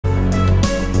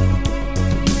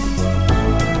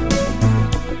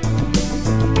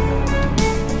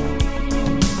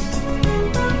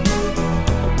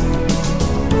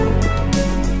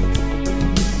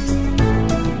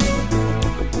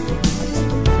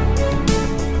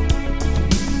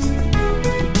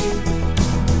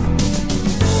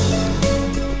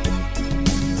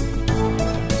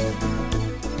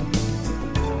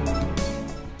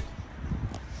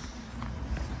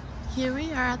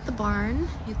at the barn.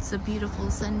 It's a beautiful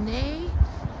Sunday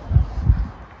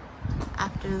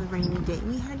after the rainy day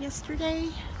we had yesterday.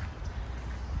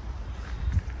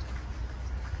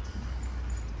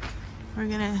 We're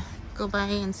gonna go by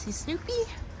and see Snoopy.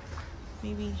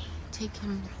 Maybe take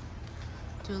him,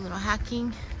 do a little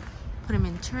hacking, put him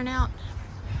in turnout.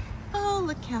 Oh,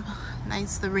 look how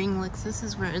nice the ring looks. This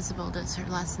is where Isabel does her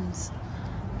lessons.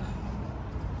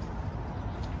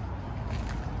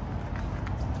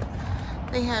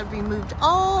 They had removed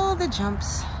all the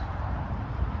jumps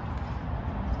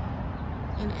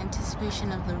in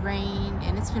anticipation of the rain,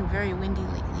 and it's been very windy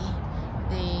lately.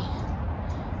 They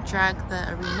dragged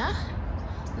the arena.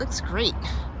 Looks great.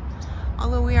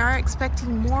 Although we are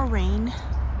expecting more rain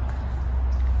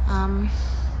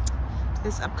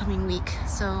this upcoming week,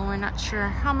 so we're not sure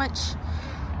how much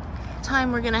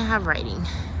time we're gonna have riding.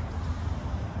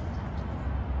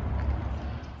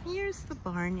 Here's the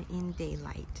barn in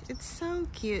daylight. It's so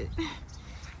cute.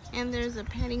 And there's a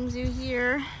petting zoo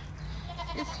here.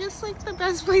 It's just like the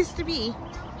best place to be.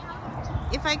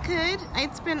 If I could,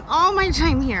 I'd spend all my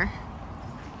time here.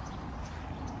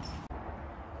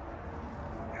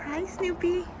 Hi,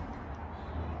 Snoopy.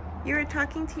 You were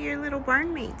talking to your little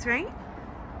barn mates, right?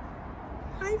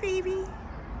 Hi, baby.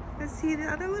 Let's see the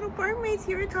other little barn mates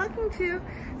you were talking to.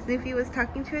 Snoopy was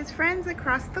talking to his friends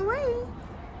across the way.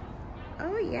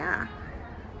 Oh, yeah.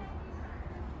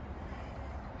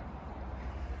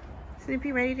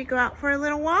 Snoopy ready to go out for a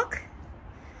little walk?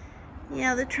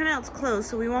 Yeah, the turnout's closed,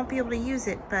 so we won't be able to use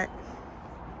it, but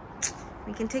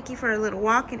we can take you for a little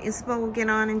walk, and Isabel will get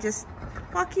on and just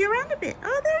walk you around a bit.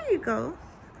 Oh, there you go.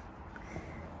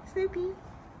 Snoopy.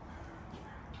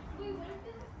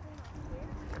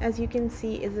 As you can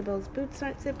see, Isabel's boots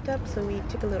aren't zipped up, so we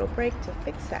took a little break to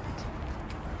fix that.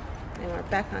 And we're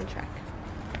back on track.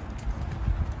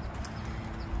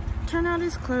 Turnout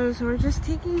is closed, so we're just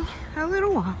taking a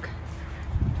little walk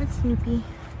with Snoopy.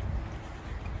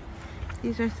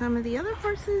 These are some of the other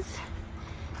horses,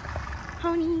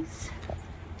 ponies.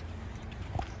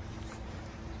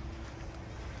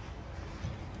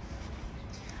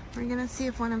 We're gonna see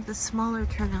if one of the smaller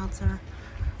turnouts are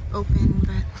open,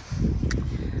 but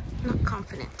I'm not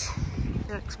confident.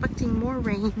 They're expecting more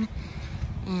rain,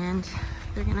 and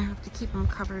they're gonna have to keep them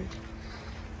covered,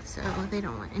 so they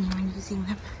don't want anyone using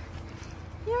them.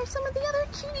 Here are some of the other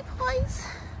cutie pies.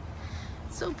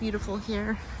 So beautiful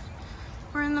here.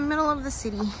 We're in the middle of the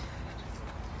city,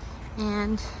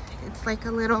 and it's like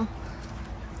a little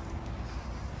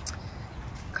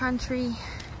country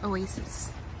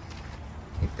oasis,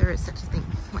 if there is such a thing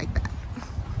like that.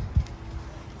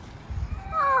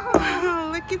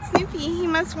 Oh, look at Snoopy. He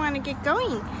must want to get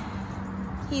going.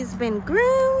 He's been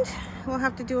groomed. We'll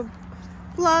have to do a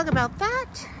vlog about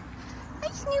that.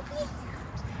 Hi, Snoopy.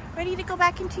 Ready to go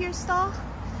back into your stall?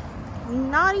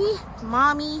 Naughty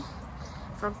mommy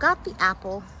forgot the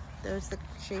apple. There's the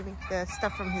shaving, the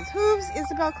stuff from his hooves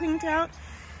Isabel cleaned out.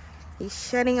 He's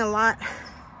shedding a lot.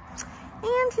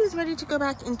 And he's ready to go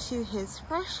back into his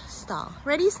fresh stall.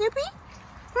 Ready, Snoopy?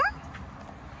 Huh?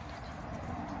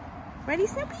 Ready,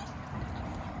 Snoopy?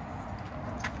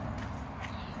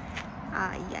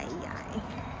 Ay, ay, ay.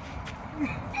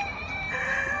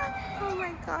 Oh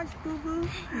my gosh, boo-boo.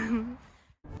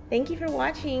 Thank you for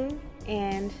watching,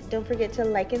 and don't forget to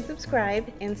like and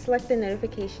subscribe and select the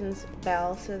notifications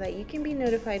bell so that you can be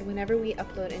notified whenever we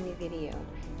upload a new video.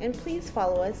 And please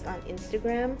follow us on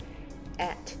Instagram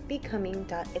at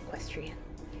becoming.equestrian.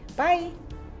 Bye!